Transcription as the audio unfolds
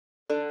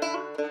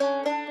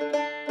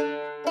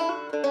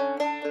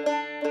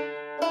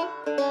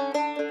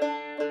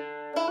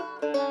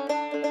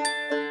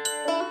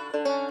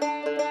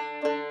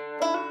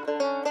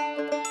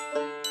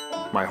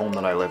my home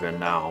that I live in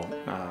now,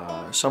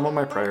 some of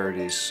my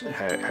priorities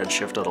had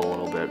shifted a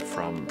little bit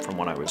from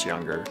when I was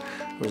younger.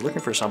 I was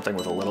looking for something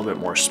with a little bit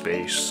more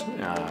space,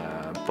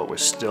 but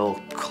was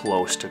still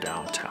close to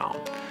downtown.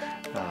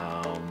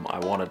 I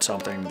wanted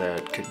something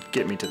that could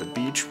get me to the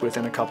beach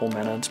within a couple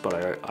minutes,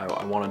 but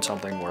I wanted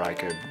something where I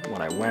could,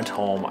 when I went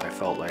home, I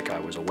felt like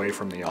I was away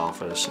from the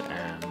office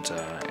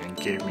and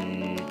gave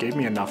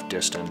me enough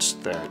distance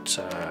that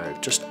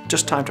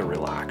just time to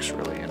relax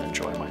really and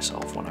enjoy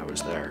myself when I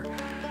was there.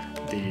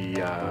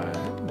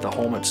 The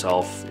home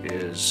itself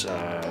is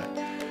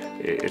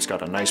it's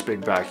got a nice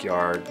big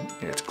backyard.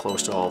 It's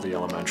close to all the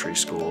elementary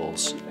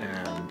schools,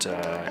 and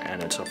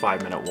it's a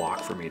 5-minute walk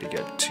for me to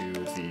get to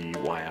the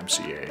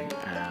YMCA,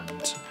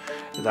 and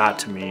that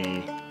to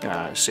me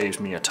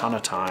saves me a ton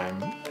of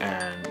time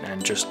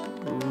and just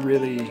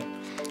really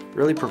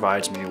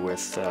provides me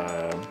with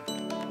a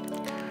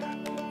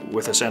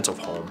sense of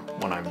home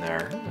when I'm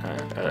there,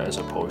 as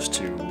opposed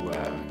to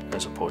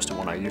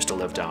when I used to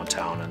live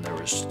downtown and there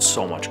was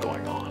so much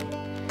going on.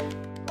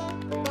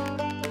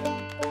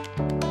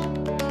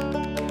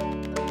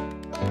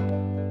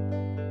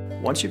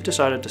 Once you've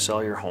decided to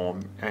sell your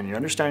home and you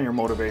understand your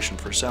motivation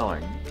for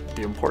selling,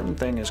 the important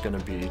thing is going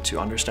to be to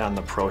understand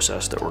the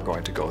process that we're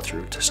going to go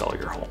through to sell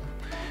your home.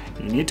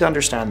 You need to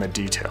understand the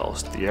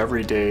details, the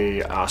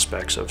everyday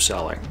aspects of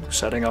selling,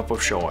 setting up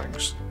of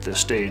showings, the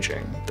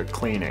staging, the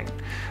cleaning.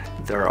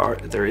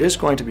 There is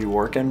going to be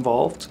work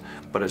involved,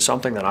 but it's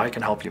something that I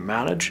can help you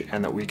manage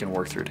and that we can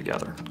work through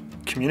together.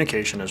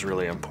 Communication is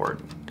really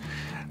important.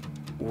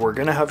 We're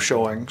going to have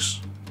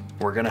showings,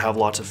 we're going to have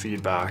lots of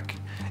feedback,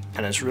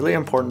 and it's really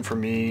important for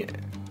me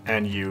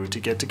and you to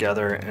get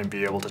together and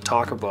be able to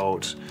talk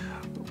about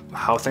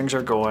how things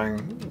are going,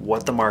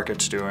 what the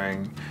market's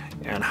doing,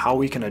 and how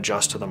we can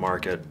adjust to the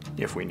market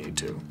if we need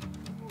to.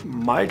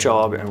 My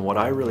job and what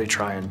I really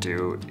try and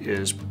do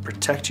is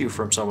protect you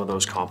from some of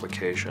those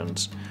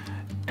complications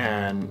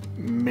and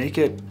make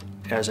it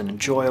as an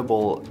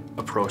enjoyable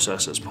a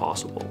process as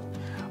possible.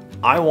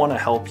 I want to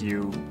help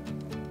you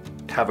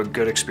have a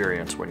good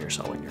experience when you're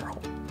selling your home.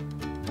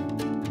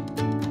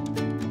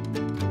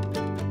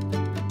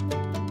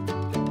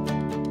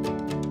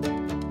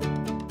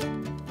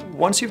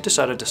 Once you've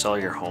decided to sell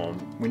your home,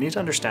 we need to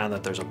understand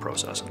that there's a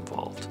process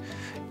involved.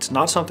 It's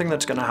not something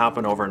that's going to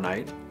happen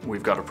overnight.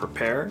 We've got to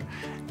prepare,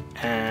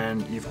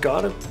 and you've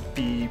got to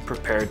be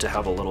prepared to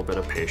have a little bit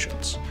of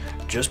patience.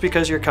 Just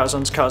because your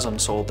cousin's cousin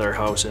sold their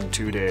house in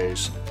 2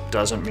 days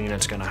doesn't mean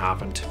it's going to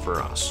happen for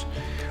us.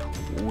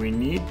 We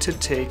need to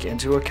take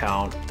into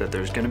account that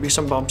there's going to be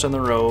some bumps in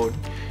the road.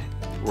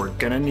 We're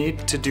going to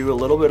need to do a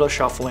little bit of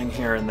shuffling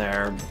here and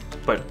there,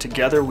 but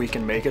together we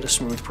can make it a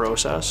smooth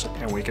process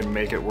and we can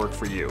make it work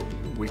for you.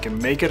 We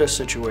can make it a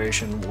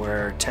situation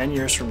where 10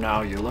 years from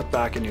now you look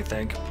back and you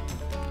think,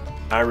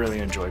 I really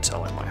enjoyed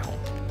selling my home.